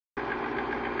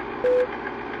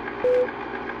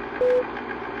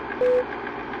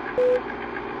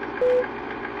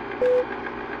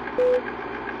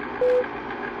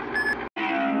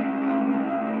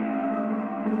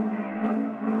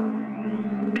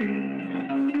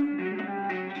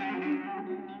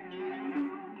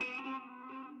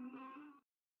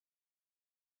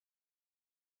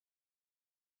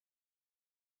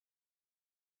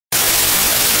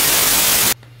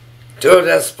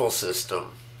Decibel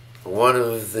System, one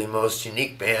of the most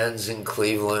unique bands in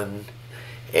Cleveland,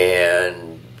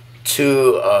 and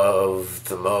two of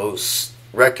the most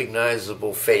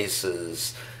recognizable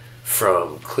faces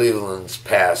from Cleveland's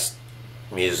past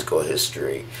musical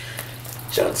history.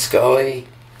 John Scully,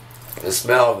 Miss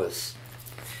Melvis.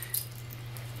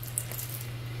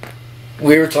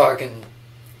 We were talking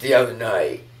the other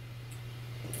night.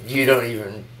 You don't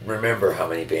even remember how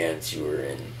many bands you were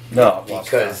in. No,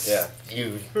 because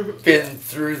you've been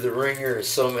through the ringer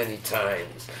so many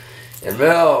times. And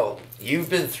Mel, you've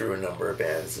been through a number of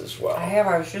bands as well. I have.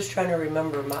 I was just trying to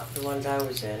remember the ones I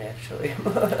was in, actually.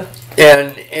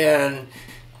 and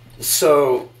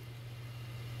so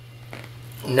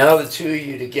now the two of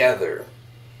you together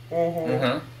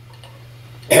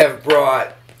have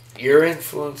brought your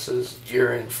influences,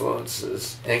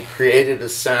 and created a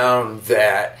sound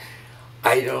that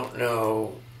I don't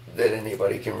know that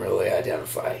anybody can really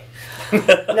identify.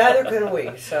 Neither can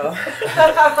we, so.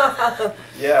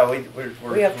 Yeah,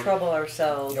 we have trouble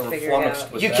ourselves figuring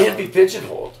out. You can't be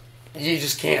pigeonholed. You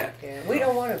just can't. Yeah, we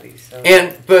don't want to be, so.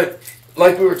 But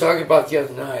like we were talking about the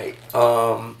other night,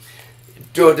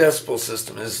 Decibel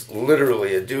System is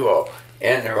literally a duo,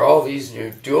 and there are all these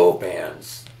new duo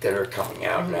bands that are coming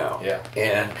out now. Yeah.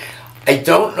 And I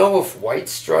don't know if White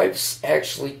Stripes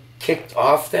actually kicked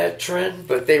off that trend,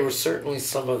 but they were certainly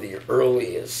some of the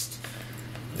earliest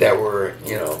that were,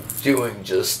 doing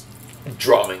just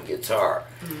drum and guitar.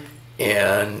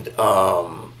 And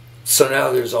so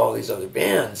now there's all these other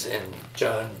bands, and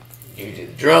John, you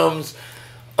did drums.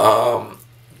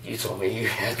 You told me you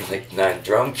had like 9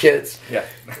 drum kits. Yeah.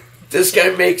 This guy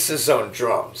makes his own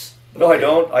drums. No, I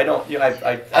don't. I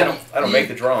don't make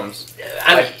the drums.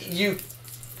 You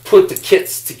put the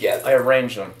kits together. I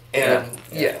arrange them. And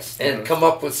and come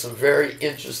up with some very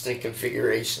interesting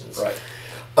configurations. Right.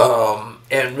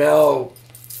 And Mel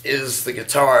is the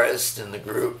guitarist in the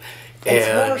group.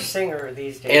 It's more singer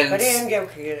these days, but he can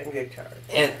get guitar.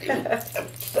 And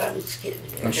I was kidding.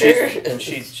 And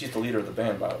she's the leader of the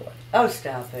band, by the way. Oh,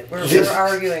 stop it! We're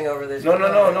arguing over this. No.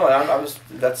 I was.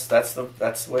 That's the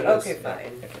way it is. Okay,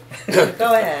 fine. Okay.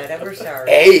 Go ahead. We're sorry.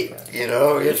 Hey,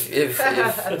 if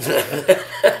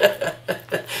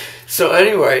so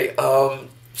anyway,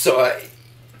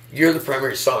 you're the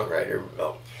primary songwriter,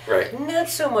 right? Not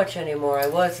so much anymore. I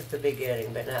was at the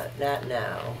beginning, but not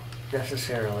now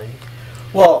necessarily.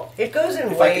 Well, it goes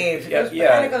in waves. It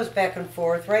kind of goes back and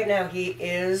forth. Right now, he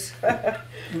is.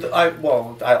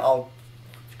 I'll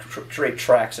create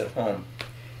tracks at home,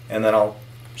 and then I'll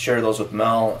share those with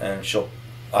Mel, and she'll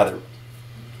either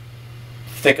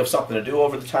think of something to do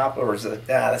over the top, or is it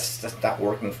that's just not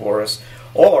working for us,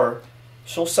 or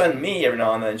she'll send me every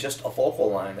now and then just a vocal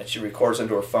line that she records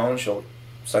into her phone. She'll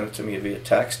send it to me via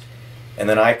text, and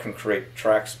then I can create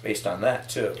tracks based on that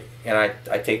too. And I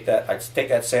take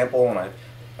that sample and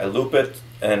I loop it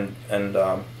and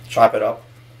chop it up,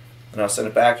 and I'll send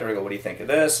it back to her. I go, what do you think of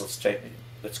this?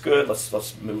 That's good.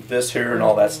 Let's move this here and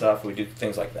all that stuff. We do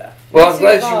things like that. Well, I'm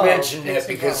glad you mentioned that,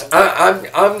 because I'm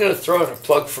going to throw in a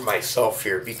plug for myself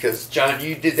here, because John,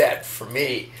 you did that for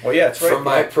me. Well, yeah, that's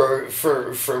right.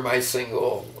 For my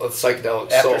single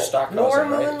Psychedelic After Soul. Stockholm, more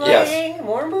right? moonlighting. Yes.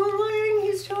 More moonlighting.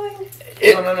 He's doing.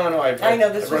 No. I know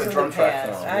this was a in drum the track.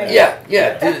 past.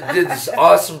 Did this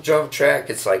awesome drum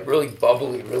track. It's like really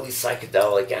bubbly, really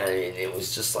psychedelic, and it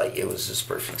was just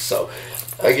perfect. So,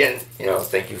 again,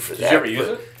 thank you for that. Did you ever use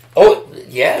it? Oh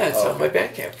yeah, it's on my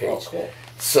Bandcamp page. Oh, cool.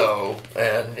 So,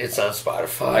 and it's on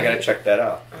Spotify. I gotta check that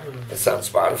out. It's on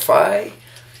Spotify.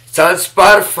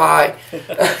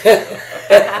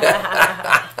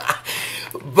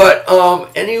 But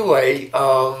anyway.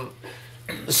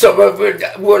 So,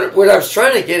 what I was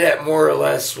trying to get at more or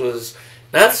less was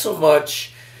not so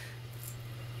much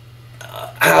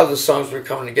how the songs were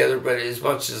coming together, but as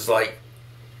much as like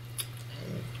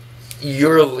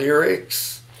your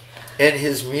lyrics and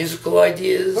his musical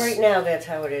ideas. Right now, that's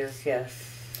how it is. Yes,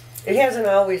 it hasn't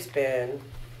always been.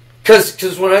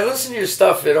 Because when I listen to your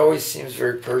stuff, it always seems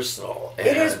very personal.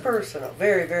 It is personal,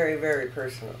 very, very, very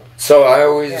personal. So I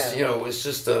always, you know, it was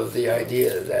just of the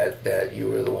idea that you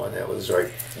were the one that was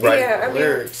writing the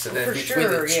lyrics, and then between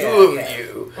the two of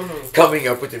you coming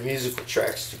up with the musical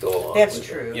tracks to go along. That's with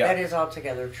true. it. That is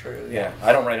altogether true. Yeah,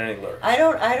 I don't write any lyrics. I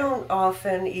don't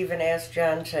often even ask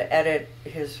John to edit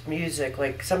his music.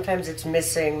 Like sometimes it's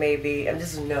missing, maybe, and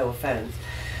this is no offense,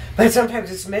 but sometimes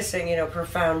it's missing, you know,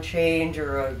 profound change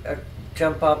or a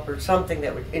jump up or something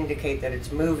that would indicate that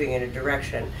it's moving in a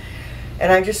direction.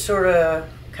 And I just sort of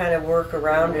kind of work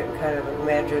around it and kind of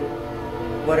imagine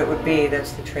what it would be.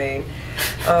 That's the train.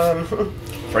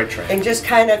 Freight train. And just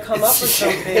kind of come up with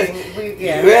something.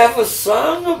 You have a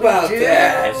song about that.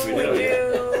 Yes, we do.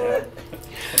 Yeah.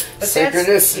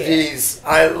 Synchronicities.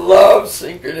 I love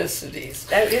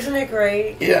synchronicities. Isn't it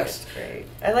great? Yes. It's great.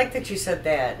 I like that you said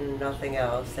that and nothing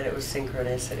else, that it was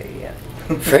synchronicity, yeah.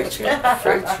 Freight train.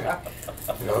 Freight train.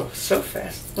 No, so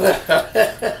fast.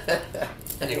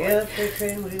 Anyway. Yeah, freight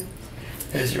train wheels.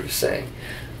 As you were saying.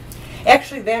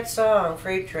 Actually, that song,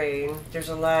 Freight Train, there's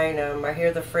a line, I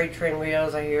hear the freight train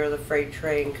wheels, I hear the freight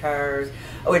train cars.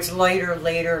 Oh, it's lighter,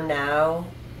 later now.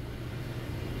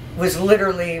 Was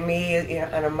literally me, you know,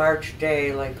 on a March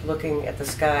day, like looking at the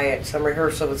sky at some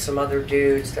rehearsal with some other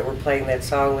dudes that were playing that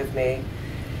song with me.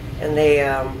 And they,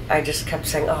 I just kept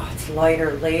saying, oh, it's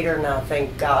lighter, later now,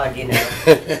 thank God, you know.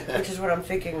 Which is what I'm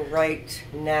thinking right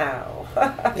now.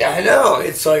 Yeah, I know.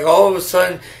 It's like all of a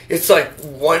sudden, it's like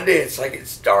one day it's like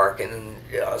it's dark, and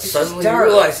then suddenly you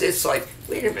realize it's like,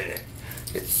 wait a minute.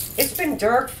 It's been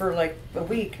dark for like a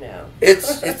week now.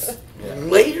 It's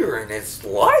later and it's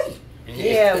light.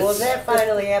 Yeah, well, that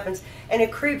finally happens. And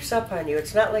it creeps up on you.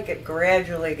 It's not like it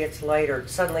gradually gets lighter.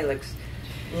 It's suddenly like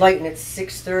light and it's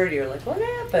 6:30. You're like, what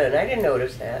happened? I didn't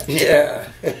notice that. Yeah.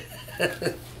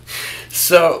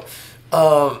 So,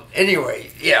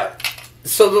 anyway, yeah.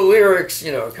 So the lyrics,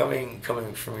 you know, coming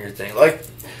from your thing, like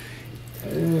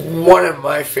one of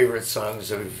my favorite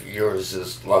songs of yours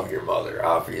is "Love Your Mother."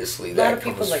 Obviously, a lot that of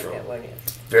people comes like from that one.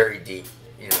 Yes. very deep,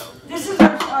 you know. This is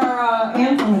our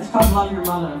anthem. It's called "Love Your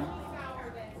Mother."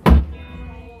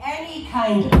 Any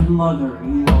kind of mother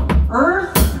you want.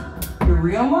 Earth, your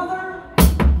real mother,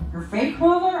 your fake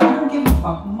mother, I don't give a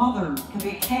fuck. Mother, could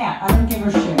be a cat, I don't give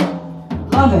a shit.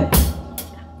 Love it.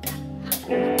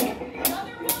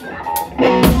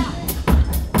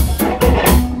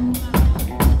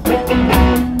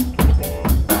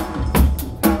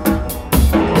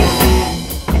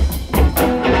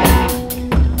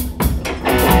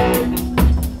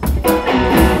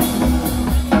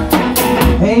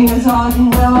 Hey, it's all you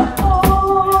know.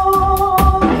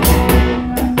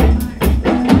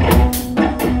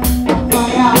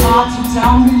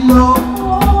 Down below,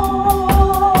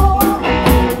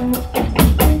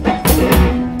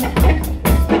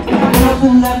 got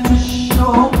nothing left to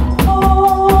show.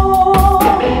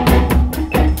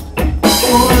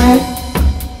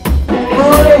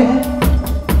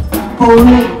 For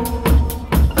it.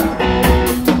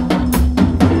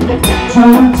 Try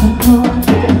not to do it,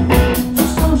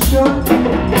 just don't show it.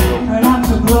 Try not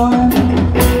to blow it,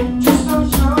 just don't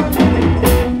show it.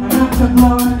 Try not to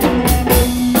blow it.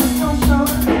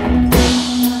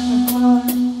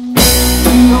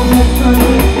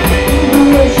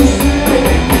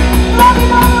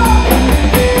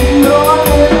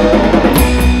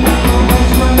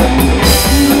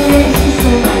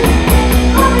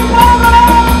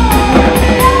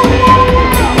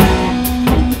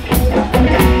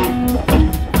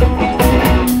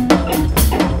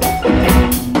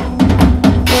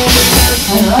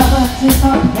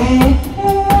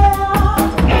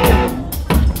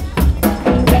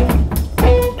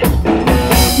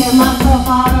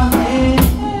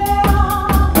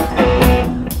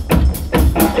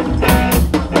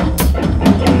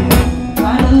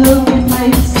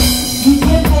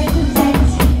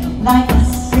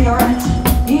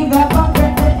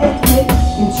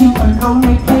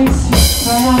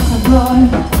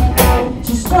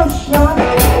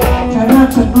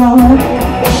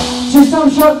 Just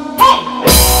don't show. Hey!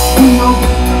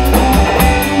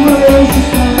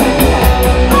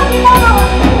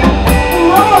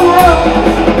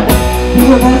 Be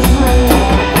your best friend.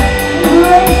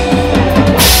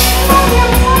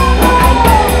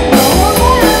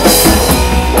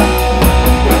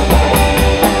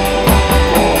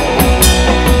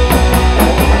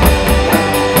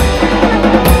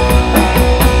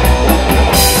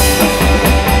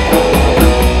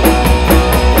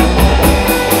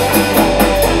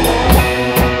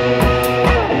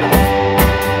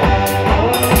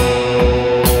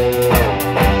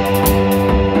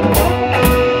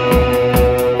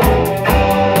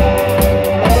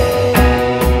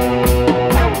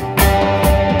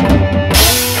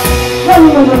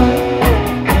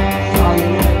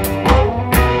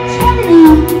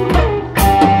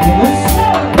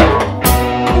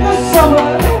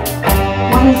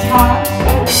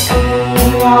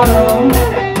 auto. You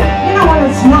know what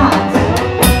it's not.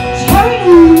 It's carrying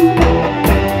you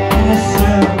in the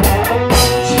snow.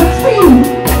 It's good for you.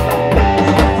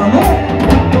 From it.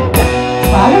 It's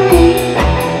battery.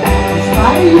 It's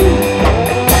battery.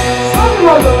 It's on the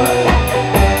rubber.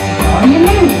 It's all you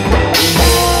need.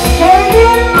 It's carrying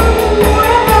you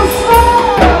in the snow.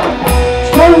 It's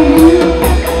carrying you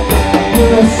in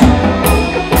the snow.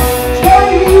 It's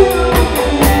carrying you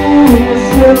in the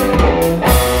snow.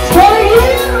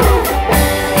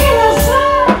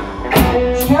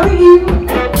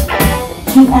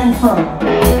 To and fro,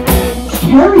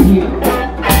 carry you.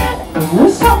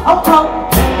 Listen up,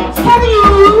 carry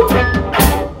you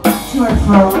to and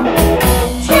fro,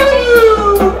 carry you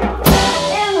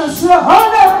in the snow. Oh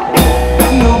no,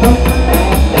 no, but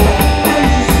as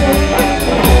you say,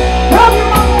 love your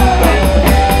mother, no,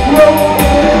 but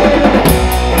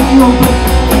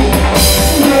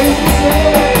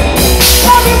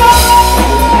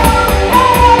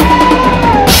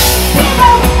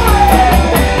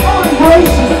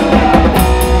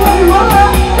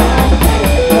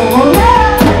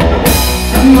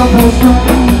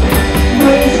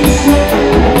as you say,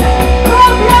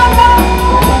 love your mother.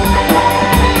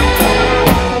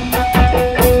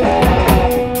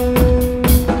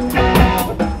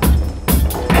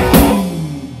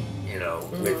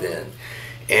 Within.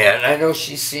 And I know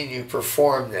she's seen you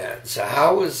perform that. So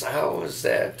how was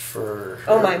that for her?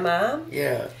 Oh, my mom?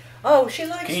 Yeah. Oh, she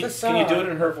likes the song. Can you do it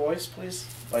in her voice, please?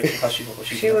 Like how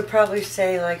she would probably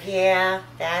say, like, yeah,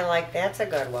 I like, that's a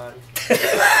good one.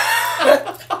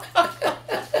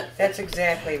 That's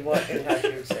exactly what and how she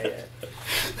would say it.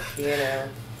 You know.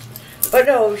 But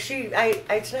no,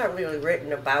 it's not really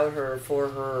written about her, for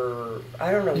her.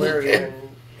 I don't know where it even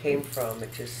came from.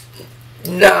 It just.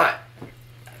 Not.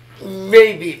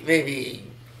 Maybe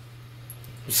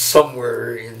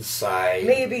somewhere inside.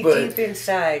 Maybe deep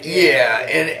inside. Yeah,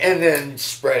 and then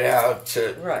spread out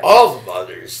to right. all the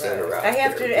mothers that are out there. I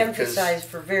have to emphasize,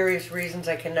 for various reasons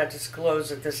I cannot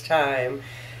disclose at this time,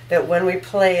 that when we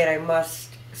play it, I must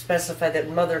specify that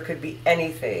mother could be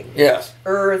anything. Yes.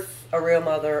 Earth, a real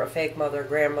mother, a fake mother,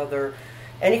 grandmother,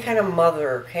 any kind of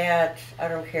mother, cat, I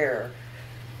don't care.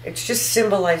 It's just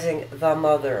symbolizing the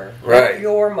mother, right? Not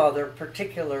your mother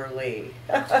particularly.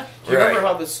 Do you remember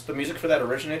how the music for that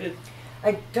originated?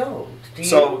 I don't. Do you?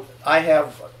 So I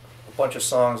have a bunch of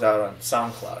songs out on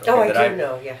SoundCloud. Oh, I do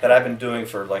know, yeah. That I've been doing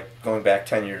for like going back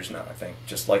 10 years now, I think.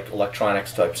 Just like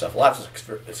electronics type stuff. Lots of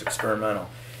it's experimental.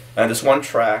 And this one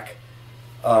track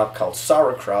called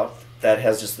Sauerkraut that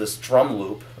has just this drum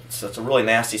loop. It's a really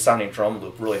nasty sounding drum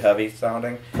loop, really heavy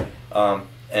sounding.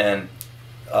 And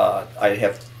I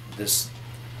have this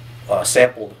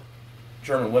sampled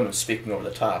German women speaking over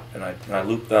the top, and I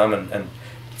loop them, and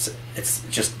it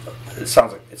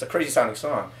sounds like it's a crazy sounding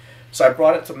song. So I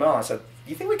brought it to Mel. I said, "Do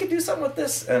you think we could do something with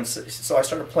this?" And so I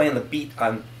started playing the beat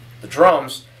on the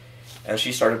drums, and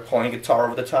she started playing guitar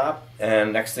over the top.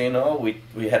 And next thing you know,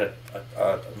 we had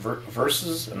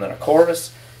verses, and then a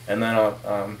chorus, and then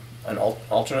an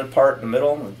alternate part in the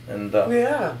middle,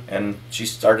 and she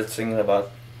started singing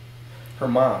about her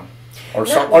mom. Or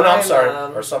some, oh no, I'm sorry,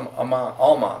 or some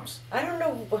all moms. I don't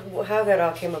know how that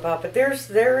all came about, but there is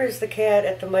the cat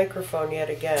at the microphone yet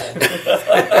again.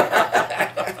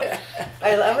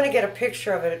 I'm going to get a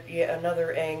picture of it at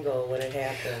another angle when it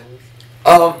happens.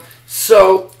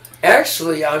 So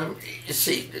actually, I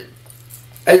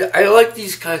like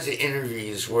these kinds of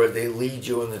interviews where they lead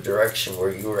you in the direction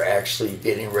where you were actually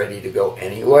getting ready to go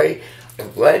anyway.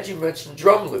 I'm glad you mentioned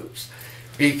drum loops,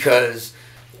 because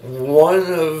one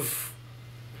of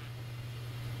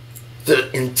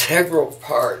the integral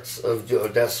parts of the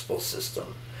Decibel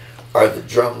System are the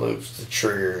drum loops, the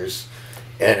triggers,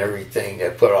 and everything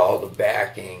that put all the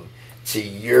backing to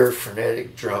your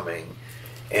frenetic drumming.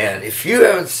 And if you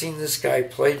haven't seen this guy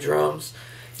play drums,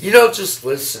 you don't just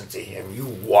listen to him, you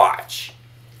watch.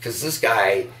 Because this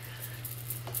guy,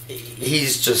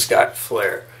 he's just got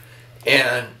flair.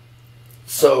 And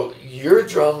so your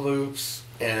drum loops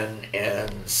and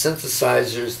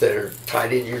synthesizers that are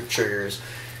tied in your triggers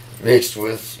mixed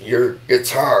with your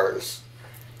guitars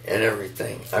and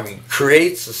everything, I mean,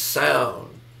 creates a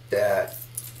sound that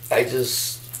I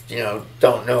just,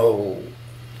 don't know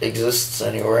exists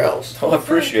anywhere else. Well, I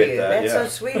appreciate that. That's so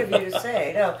sweet of you to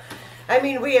say. No, I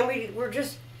mean, we're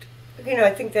just, I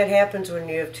think that happens when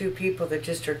you have two people that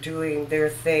just are doing their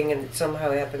thing, and it somehow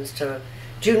happens to,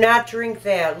 do not drink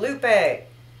that, Lupe.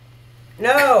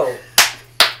 No.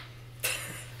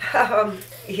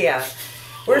 Yeah.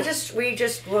 We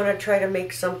just want to try to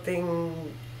make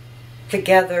something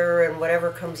together, and whatever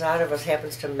comes out of us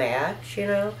happens to match,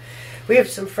 We have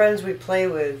some friends we play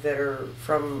with that are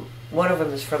from, one of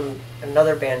them is from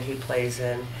another band he plays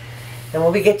in. And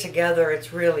when we get together,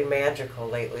 it's really magical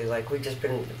lately. Like, we've just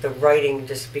been, the writing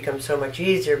just becomes so much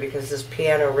easier because this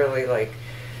piano really, like,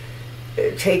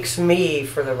 it takes me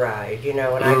for the ride, you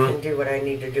know, and I can do what I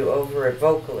need to do over it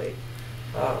vocally.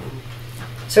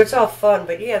 So it's all fun,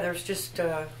 but yeah, there's just,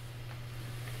 I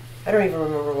don't even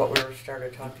remember what we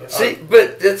started talking about. See,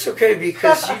 but that's okay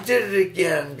because you did it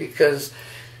again because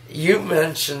you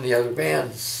mentioned the other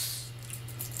bands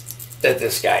that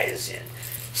this guy is in.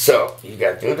 So, you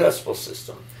got the Decibel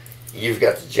System. You've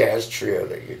got the jazz trio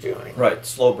that you're doing. Right,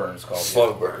 Slow Burn is called.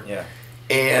 Slow Burn. Yeah.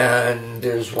 And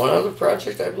there's one other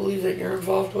project I believe that you're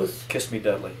involved with. Kiss Me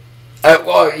Deadly.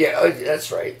 Well, yeah,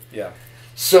 that's right. Yeah.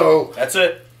 So that's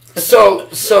it.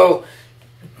 so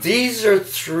these are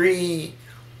three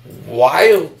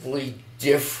wildly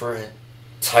different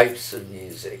types of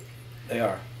music. They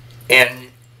are. And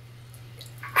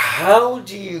how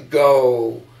do you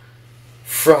go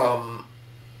from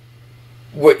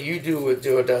what you do with the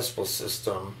Decibel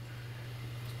System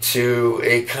to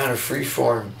a kind of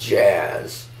freeform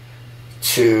jazz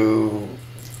to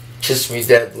Kiss Me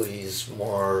Deadly's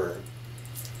more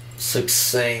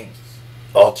succinct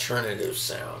alternative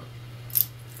sound?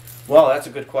 Well, that's a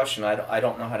good question. I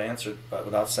don't know how to answer it, but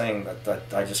without saying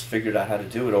that I just figured out how to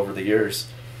do it over the years.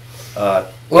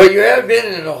 Well, you have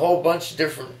been in a whole bunch of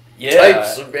different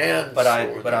types of bands, but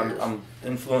I'm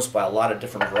influenced by a lot of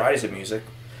different varieties of music.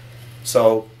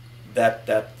 So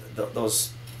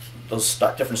those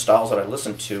different styles that I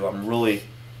listen to, I'm really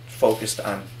focused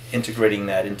on integrating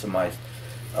that into my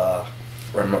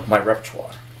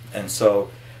repertoire, and so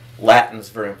Latin is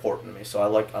very important to me. So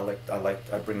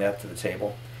I bring that to the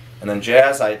table, and then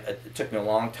jazz. It took me a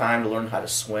long time to learn how to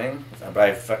swing.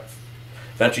 I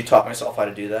eventually taught myself how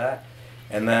to do that,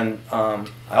 and then I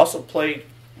also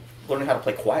learning how to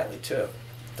play quietly too,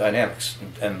 dynamics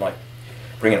and like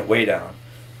bringing it way down.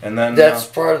 And then that's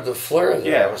part of the flair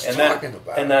that I was talking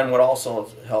about. And then what also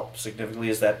helped significantly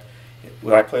is that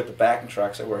when I play with the backing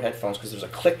tracks, I wear headphones because there's a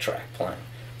click track playing.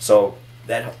 So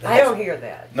that I don't hear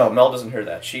that. No, Mel doesn't hear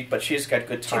that. But she's got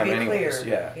good time to be anyways.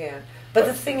 Clear. Yeah. But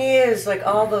the thing is, like,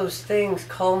 all those things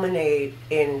culminate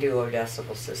in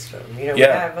Decibel System. You know, we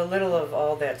have a little of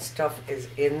all that stuff is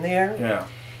in there. Yeah.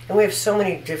 And we have so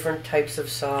many different types of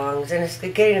songs, and it's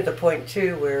getting to the point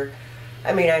too where,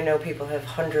 I mean, I know people have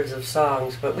hundreds of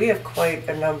songs, but we have quite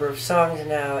a number of songs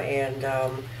now, and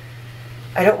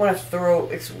I don't want to throw.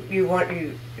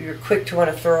 You're quick to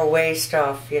want to throw away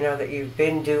stuff, you know, that you've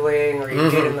been doing or you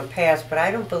did in the past, but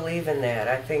I don't believe in that.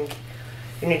 I think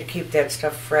you need to keep that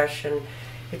stuff fresh, and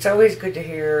it's always good to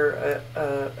hear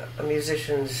a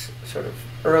musician's sort of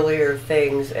earlier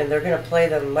things, and they're going to play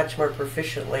them much more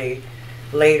proficiently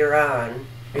later on.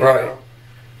 You know?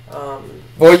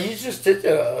 Well, you just did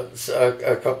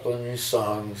a couple of new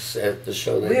songs at the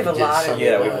show. That we have a lot of we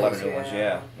have a lot of new ones.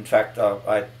 Yeah, in fact,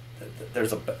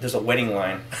 there's a waiting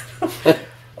line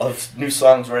of new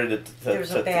songs ready to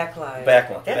there's a backlog.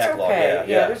 That's backlog, okay.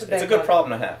 Yeah, there's a backlog. It's a good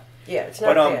problem to have. Yeah, it's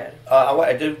not bad.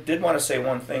 I did want to say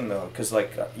one thing though, because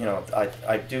like you know, I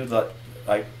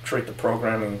create the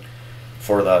programming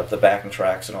for the backing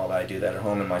tracks and all that. I do that at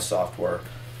home in my software,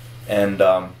 and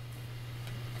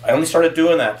I only started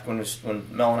doing that when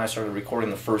Mel and I started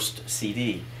recording the first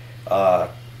CD.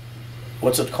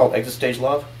 What's it called? Exit Stage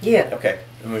Love? Yeah. Okay.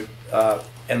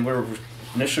 And we were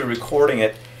initially recording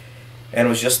it, and it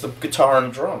was just the guitar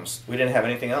and drums. We didn't have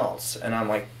anything else. And I'm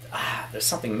like, there's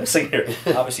something missing here.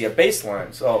 Obviously a bass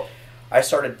line. So I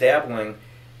started dabbling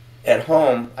at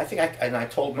home. I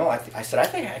told Mel, I said, I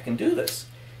think I can do this.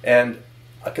 And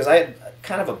because I had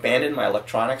kind of abandoned my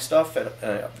electronic stuff.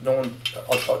 No one,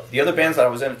 the other bands that I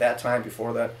was in at that time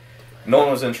before that, no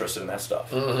one was interested in that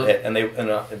stuff.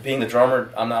 And being the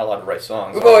drummer, I'm not allowed to write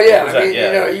songs. Well, yeah, I mean, you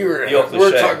know,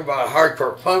 we're talking about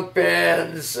hardcore punk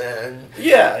bands and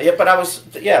but I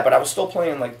was still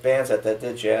playing like bands that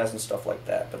did jazz and stuff like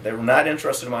that. But they were not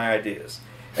interested in my ideas.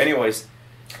 Anyways,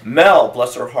 Mel,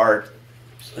 bless her heart,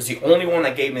 was the only one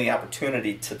that gave me the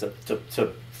opportunity to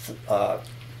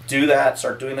do that,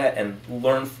 start doing that, and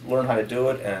learn how to do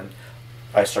it. And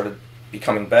I started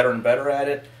becoming better and better at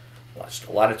it. Watched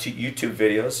a lot of YouTube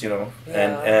videos, you know,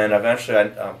 and eventually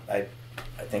I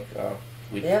think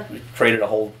we created a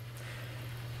whole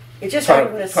ton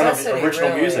of original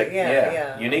really. music,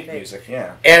 unique music,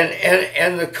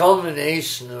 and the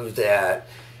culmination of that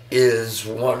is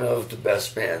one of the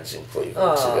best bands in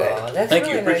Cleveland today. That's Thank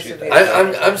really you, appreciate nice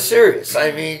that. I'm serious.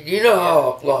 I mean, you know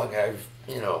how long I've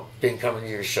been coming to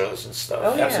your shows and stuff.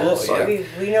 Oh yeah, Absolutely, so yeah.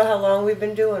 we know how long we've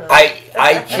been doing it.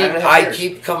 I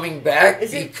keep coming back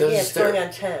Is it? because Yeah, it's going they're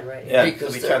on 10, right? Yeah. because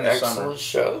it'll be they're 10 this excellent summer.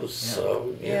 shows. Yeah.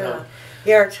 So Yeah.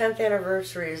 Yeah, our 10th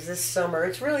anniversary is this summer.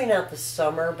 It's really not the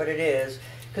summer, but it is.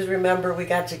 Because remember, we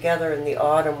got together in the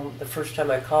autumn the first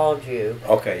time I called you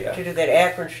Okay, to yeah. do that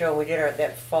Akron show. And we did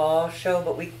that fall show,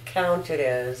 but we count it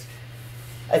as,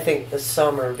 I think, the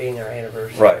summer being our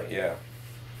anniversary. Right, yeah.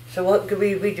 So what could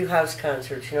we do house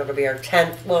concerts? It'll be our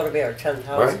 10th. Well, it'll be our 10th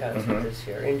house Right. concert Mhm. this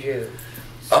year in June.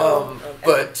 So, okay.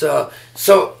 But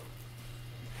so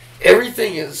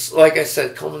everything is, like I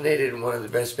said, culminated in one of the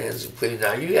best bands in Cleveland.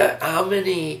 Now you got how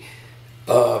many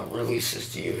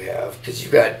releases do you have? Because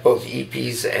you got both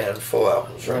EPs and full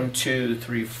albums, right? 1, 2,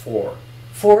 3, 4.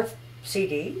 4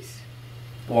 CDs.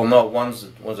 Well, no, one's a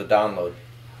download.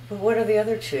 But what are the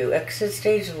other 2? Exit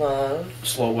Stage Love,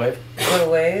 Slow Wave.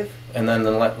 Slow Wave. And then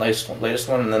the latest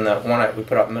one, and then that one we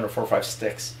put out in the middle, 4 or 5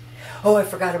 sticks. Oh, I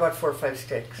forgot about 4 or 5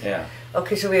 sticks. Yeah.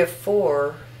 Okay, so we have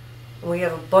 4. And we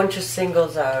have a bunch of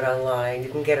singles out online. You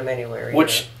can get them anywhere.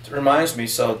 Which reminds me,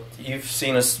 so you've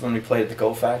seen us when we played at the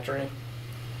Go Factory?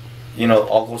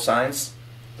 All Go Signs?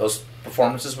 Those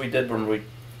performances we did when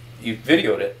you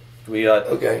videoed it. We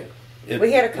Okay.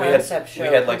 we had a concept show. We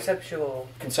had like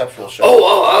conceptual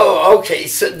show. Okay.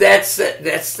 So that's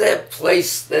that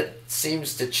place that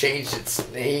seems to change its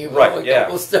name, Right, like yeah.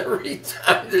 almost every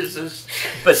time there's just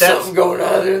But that's- something going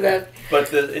on there. But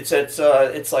it's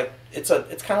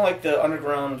kind of like the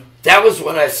underground. That was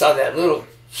when I saw that little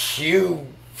Hue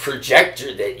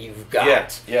projector that you've got. Yeah,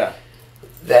 yeah,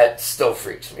 That still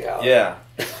freaks me out. yeah.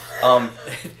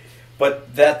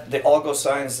 But the All Go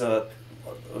Signs, or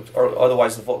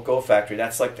otherwise the Go Factory,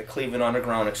 that's like the Cleveland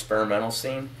underground experimental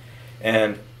scene,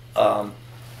 and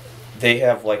they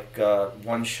have like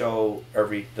one show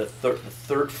the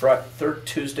third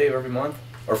Tuesday of every month,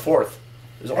 or fourth.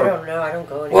 I don't know. I don't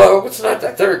go anywhere. Well, it's not the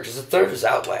third, because the third is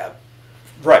Outlab.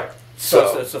 Right.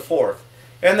 So So- it's the fourth,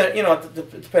 and then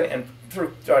depending, and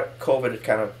through COVID it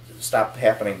kind of stopped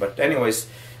happening. But anyways,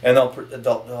 and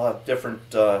they'll have different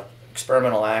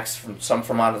experimental acts some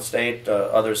from out of the state,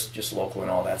 others just local and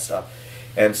all that stuff.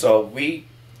 And so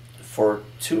for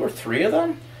 2 or 3 of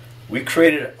them, we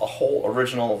created a whole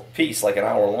original piece, like an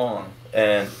hour long,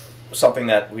 and something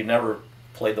that we never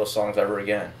played those songs ever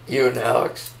again. You and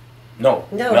Alex? No,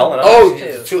 No. Mel and I. Oh,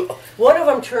 Two. two. One of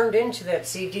them turned into that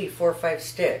CD, 4 or 5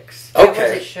 sticks. That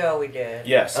Okay. was a show we did.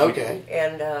 Yes. we Okay.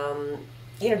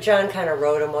 And, John kind of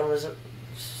wrote them. One was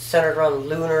centered around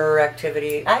lunar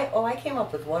activity. I came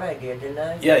up with one idea, didn't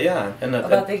I? Yeah, yeah. And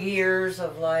About the years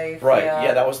of life. right,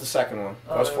 yeah, that was the second one.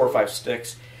 That was 4 or 5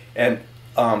 sticks. And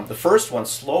the first one,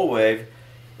 Slow Wave,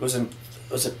 was it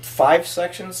 5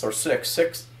 sections or 6?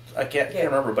 6, I can't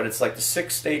remember, but it's like the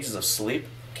 6 stages of sleep.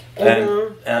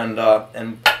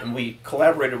 And we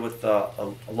collaborated with a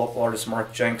local artist,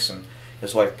 Mark Jenks, and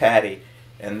his wife Patty,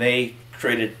 and they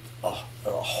created a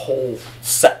whole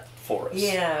set for us.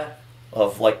 Yeah.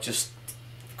 Of like just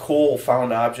cool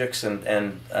found objects,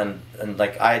 and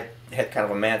like I had kind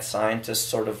of a mad scientist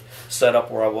sort of set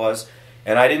up where I was,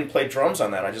 and I didn't play drums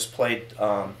on that. I just played.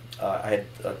 I had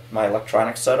my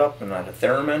electronics set up, and I had a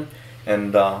theremin,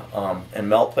 and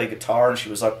Mel played guitar, and she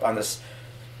was up on this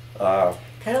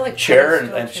Kind of like chair, and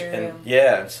pedestal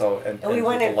yeah, and we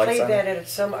went with and the lights played on. that at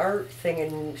some art thing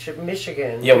in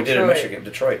Michigan. Yeah, we did it in Detroit.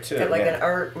 Detroit too. Got like yeah. an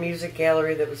art music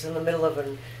gallery that was in the middle of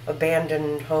an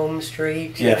abandoned home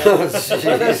street. Yeah. One of those streets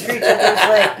where there's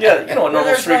like Yeah, a normal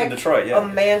there's street like in Detroit. Yeah. a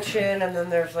mansion, and then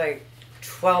there's like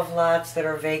 12 lots that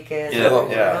are vacant. Yeah, and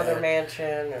there's yeah. another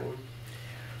mansion,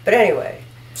 but anyway,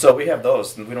 So we have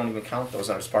those, and we don't even count those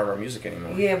as part of our music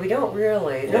anymore. yeah, we don't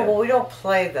really. Yeah. No, well, we don't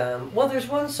play them. Well, there's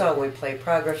one song we play,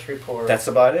 Progress Report. That's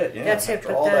about it. Yeah. That's it, After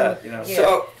but all then- that, yeah.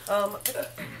 So,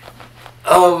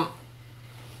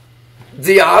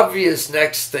 the obvious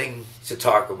next thing to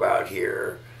talk about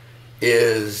here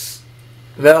is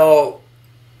Mel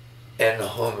and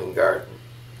Home and Garden.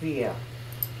 Yeah.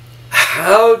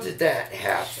 How did that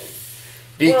happen?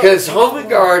 Because Home and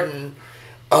Garden,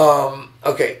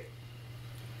 okay,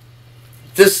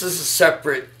 this is a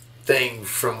separate thing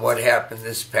from what happened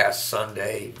this past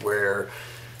Sunday, where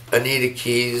Anita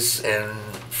Keys and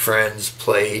friends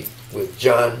played with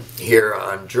John here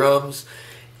on drums,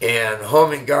 and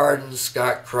Home and Garden,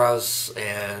 Scott Krause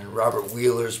and Robert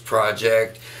Wheeler's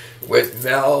project with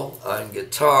Mel on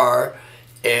guitar,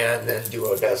 and then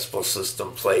Duo Decibel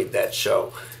System played that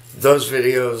show. Those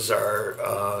videos are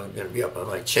going to be up on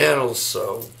my channel,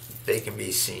 so they can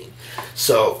be seen.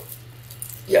 So,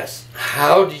 yes,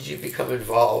 how did you become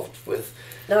involved with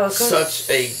No, it goes, such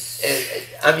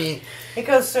I mean, it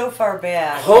goes so far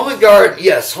back. Home and Garden,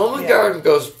 yes, Home and Yeah. Garden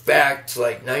goes back to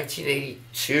like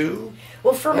 1982.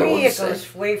 Well, for I me, wanna it say.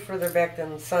 goes way further back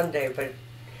than Sunday, but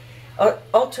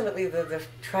ultimately, the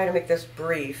try to make this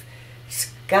brief,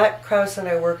 Scott Krause and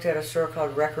I worked at a store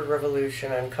called Record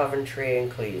Revolution on Coventry and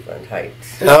Cleveland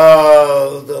Heights.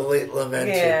 Oh, the late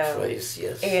lamented Yeah. place,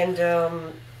 yes. And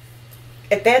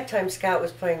at that time, Scott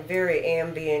was playing very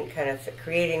ambient, kind of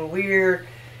creating weird.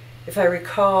 If I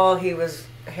recall, he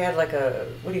had like a,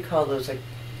 what do you call those, like,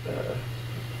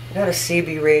 not a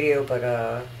CB radio,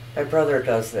 but my brother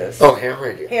does this. Oh, ham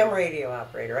radio. Ham radio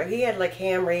operator. Right? He had like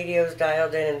ham radios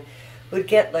dialed in and would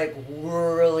get like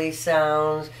whirly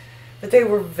sounds, but they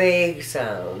were vague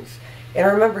sounds. And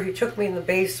I remember he took me in the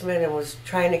basement and was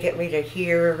trying to get me to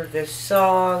hear this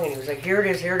song, and he was like, here it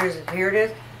is, here it is, here it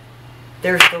is.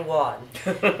 There's the one.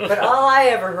 But all I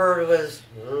ever heard was...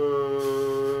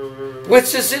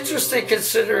 Which is interesting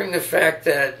considering the fact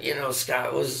that, you know,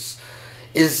 Scott is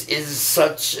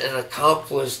such an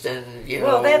accomplished and, you know,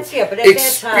 well, that's, yeah, but at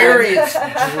experienced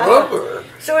that time. drummer.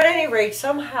 So at any rate,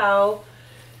 somehow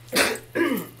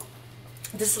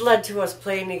this led to us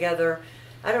playing together.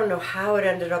 I don't know how it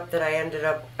ended up that I ended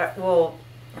up... well,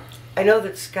 I know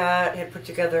that Scott had put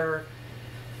together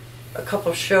a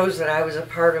couple shows that I was a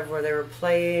part of where they were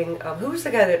playing... who was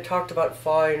the guy that talked about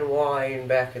fine wine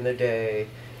back in the day?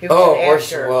 He was an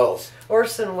Orson actor. Welles.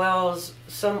 Orson Welles,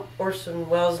 some Orson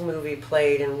Welles movie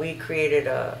played, and we created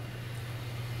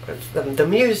the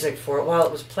music for it while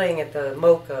it was playing at the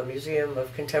MoCA Museum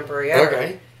of Contemporary Art.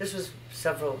 Okay. This was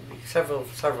several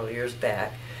years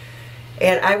back,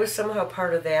 and I was somehow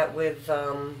part of that with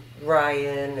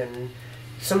Ryan and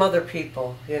some other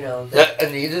people. You know.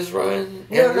 Anita's Ryan?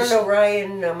 No,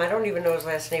 Ryan. I don't even know his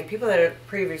last name. People that had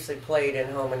previously played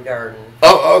in Home and Garden.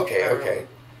 Oh, okay.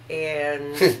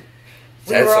 And we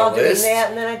That's were all a doing list. that,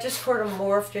 and then I just sort of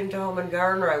morphed into Home and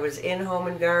Garden, or I was in Home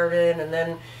and Garden, and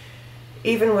then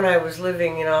even when I was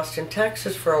living in Austin,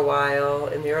 Texas for a while,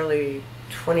 in the early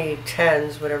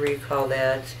 2010s, whatever you call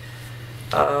that,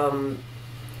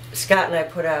 Scott and I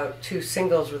put out 2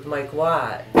 singles with Mike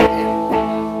Watt. Hold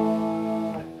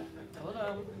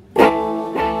on.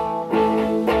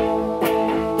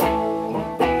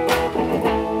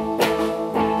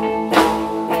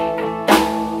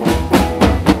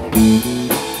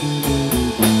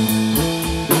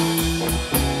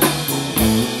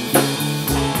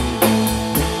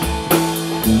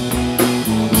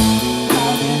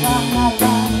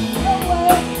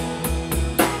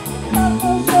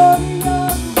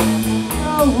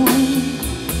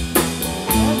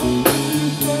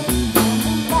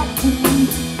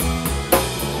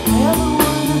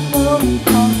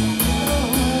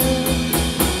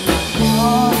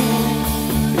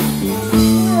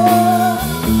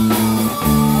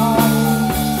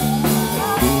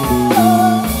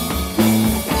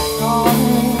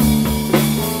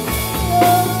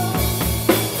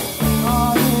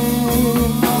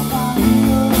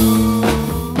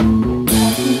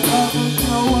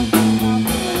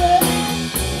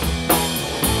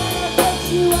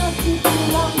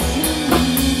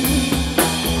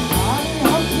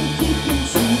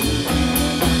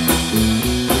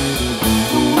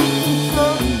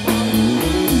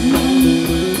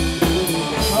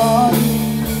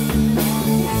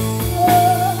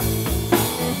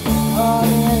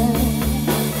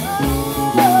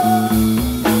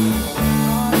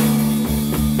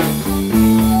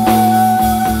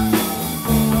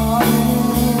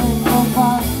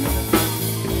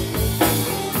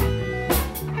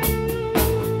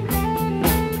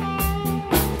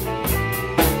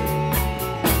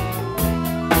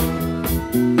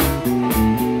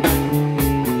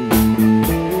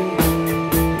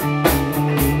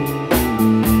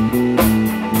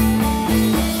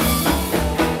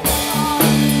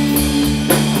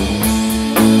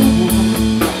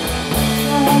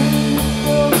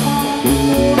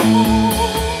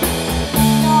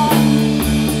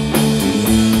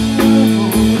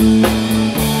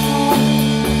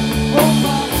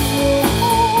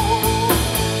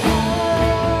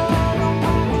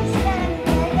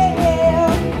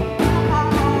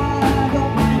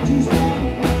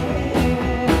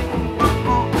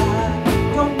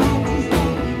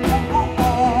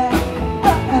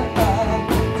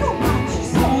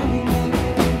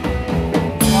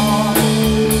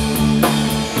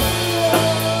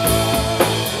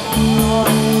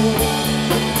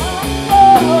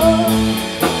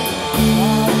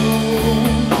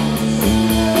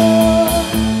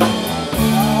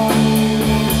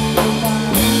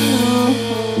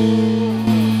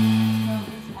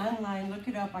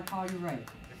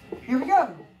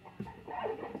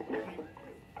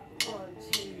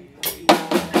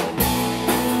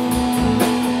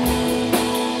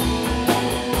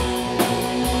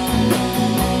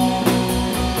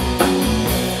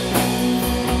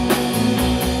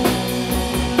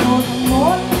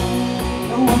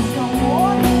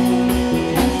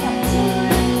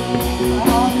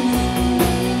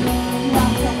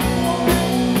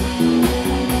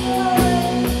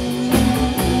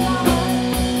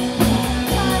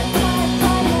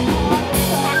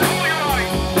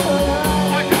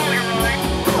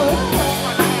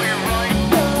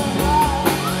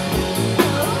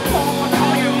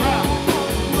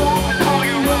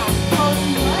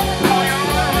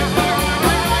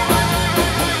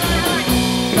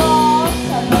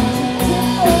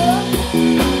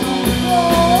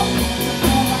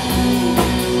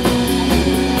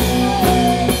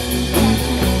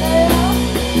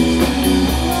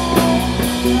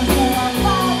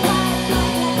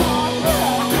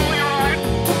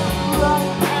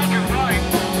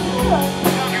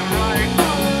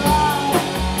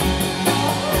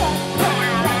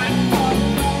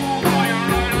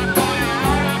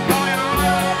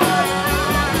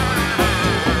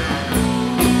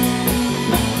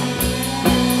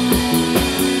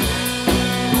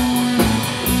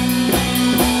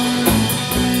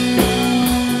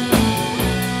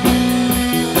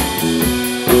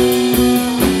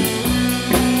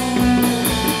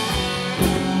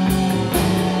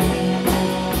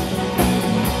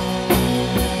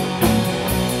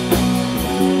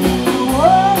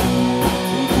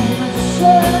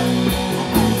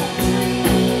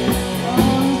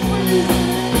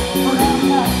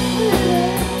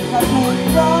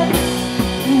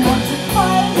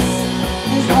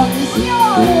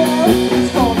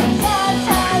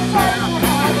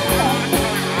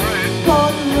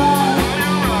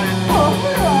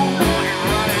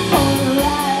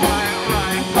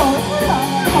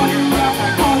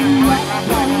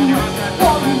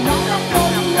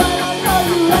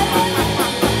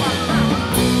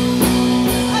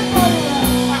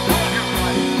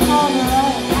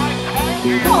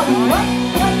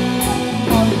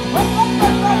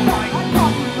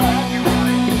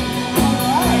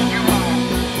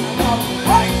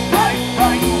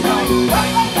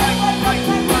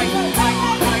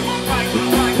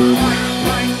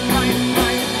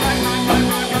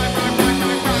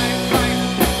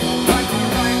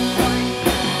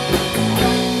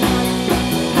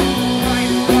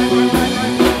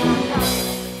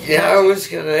 Yeah, I was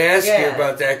going to ask you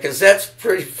about that because that's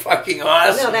pretty fucking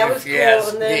awesome. No, that was cool.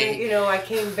 And then, me. you know, I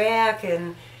came back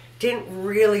and didn't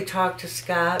really talk to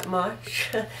Scott much.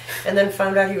 And then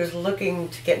found out he was looking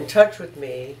to get in touch with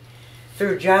me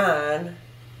through John.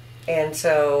 And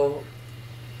so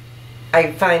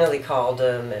I finally called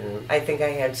him, and I think I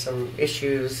had some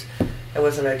issues I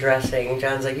wasn't addressing.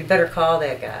 John's like, you better call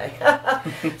that guy.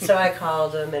 So I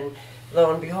called him, and lo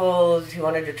and behold, he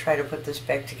wanted to try to put this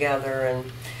back together.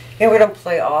 And you know, we don't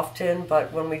play often,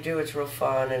 but when we do, it's real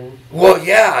fun. And well,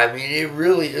 yeah, I mean, it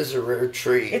really is a rare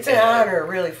treat. it's an honor,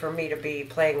 really, for me to be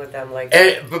playing with them like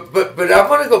that. But I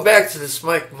want to go back to this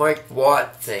Mike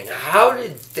Watt thing. How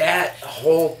did that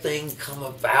whole thing come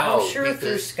about? I'm sure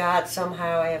through Scott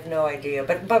somehow. I have no idea.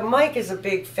 But Mike is a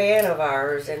big fan of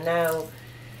ours, and now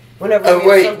whenever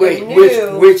we have something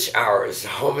new, which hours?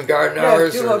 Home and Garden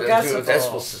hours Duo or the Decibel.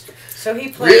 Decibel System? So he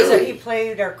plays. Really? He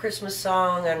played our Christmas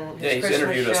song and his he's Christmas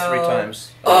interviewed show. us 3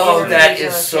 times. Oh, that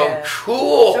is so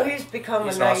cool. So he's become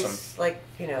He's a nice, awesome. like,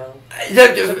 you know.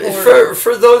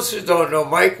 For those who don't know,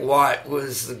 Mike Watt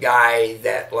was the guy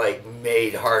that like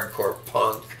made hardcore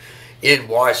punk in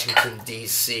Washington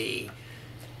D.C.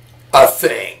 a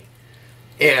thing,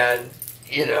 and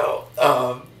you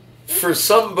know, for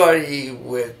somebody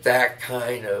with that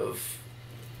kind of,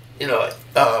 you know,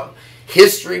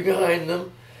 history behind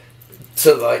them,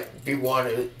 to like be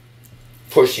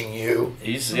pushing you.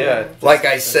 He's like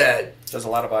I said, says a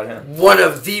lot about him. One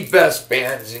of the best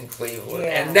bands in Cleveland,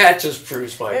 and that just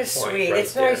proves my it's point. Sweet. Right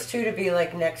it's there. nice too to be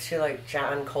like next to like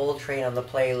John Coltrane on the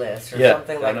playlist or Yeah,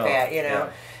 something like that. You know, Yeah.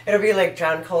 it'll be like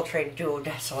John Coltrane Duo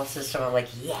Decibel System. I'm like,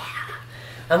 yeah,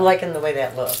 I'm liking the way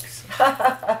that looks.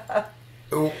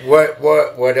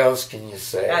 What else can you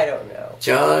say? I don't know.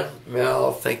 John,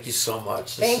 Mel, thank you so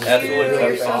much. Thank you. Absolutely.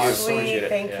 You're so Awesome. sweet.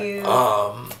 Thank you.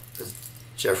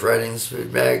 Jeff Reddings,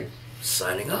 Food Mag,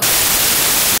 signing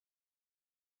off.